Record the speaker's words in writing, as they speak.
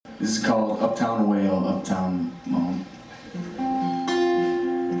This is called Uptown Wail, Uptown Moan.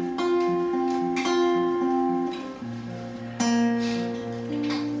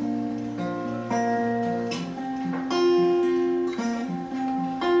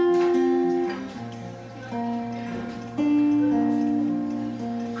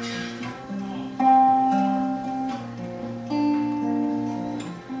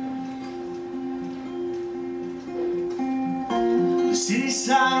 City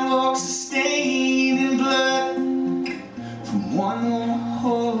sidewalks are stained in blood from one more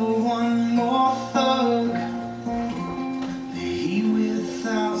whore, one more thug. He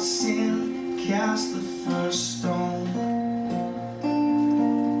without sin cast the first stone.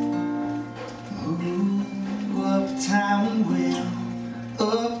 Ooh, Uptown Wail,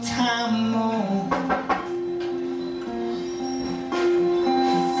 Uptown Moan.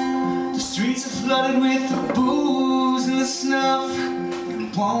 The streets are flooded with the booze and the snuff.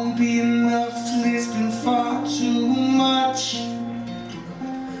 It won't be enough till it's been far too much.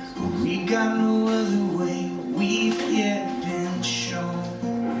 But we got no other way, we've yet been shown.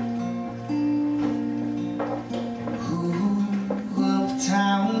 Ooh,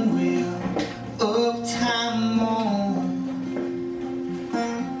 Uptown Wail, Uptown Moan.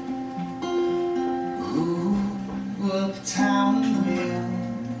 Ooh, Uptown Wail,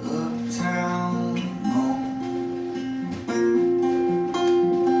 Uptown Moan.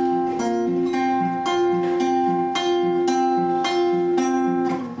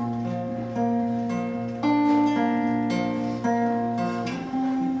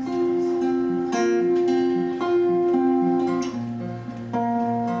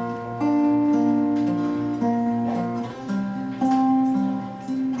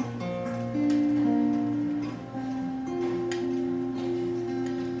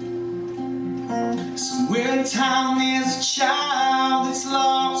 Somewhere in town there's a child that's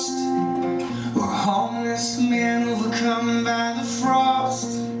lost, or a homeless man overcome by the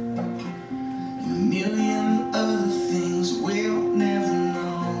frost, and a million other things we'll never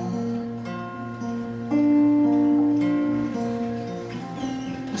know.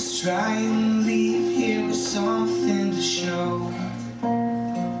 Let's try and leave here with something to show.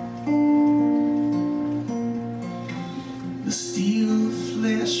 The steal the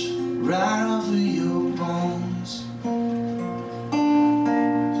flesh right off of your bones.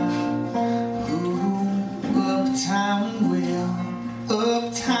 Ooh, Uptown Wail,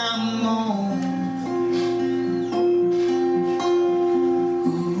 Uptown Moan.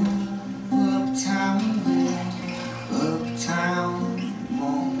 Ooh, Uptown Wail, Uptown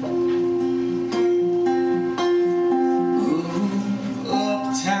Moan. Ooh,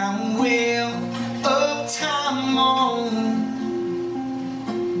 Uptown Wail, Uptown Moan.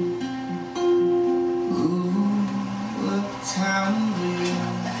 Uptown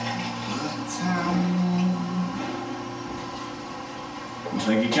Wail, Uptown Moan.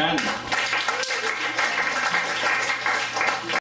 Thank you kindly.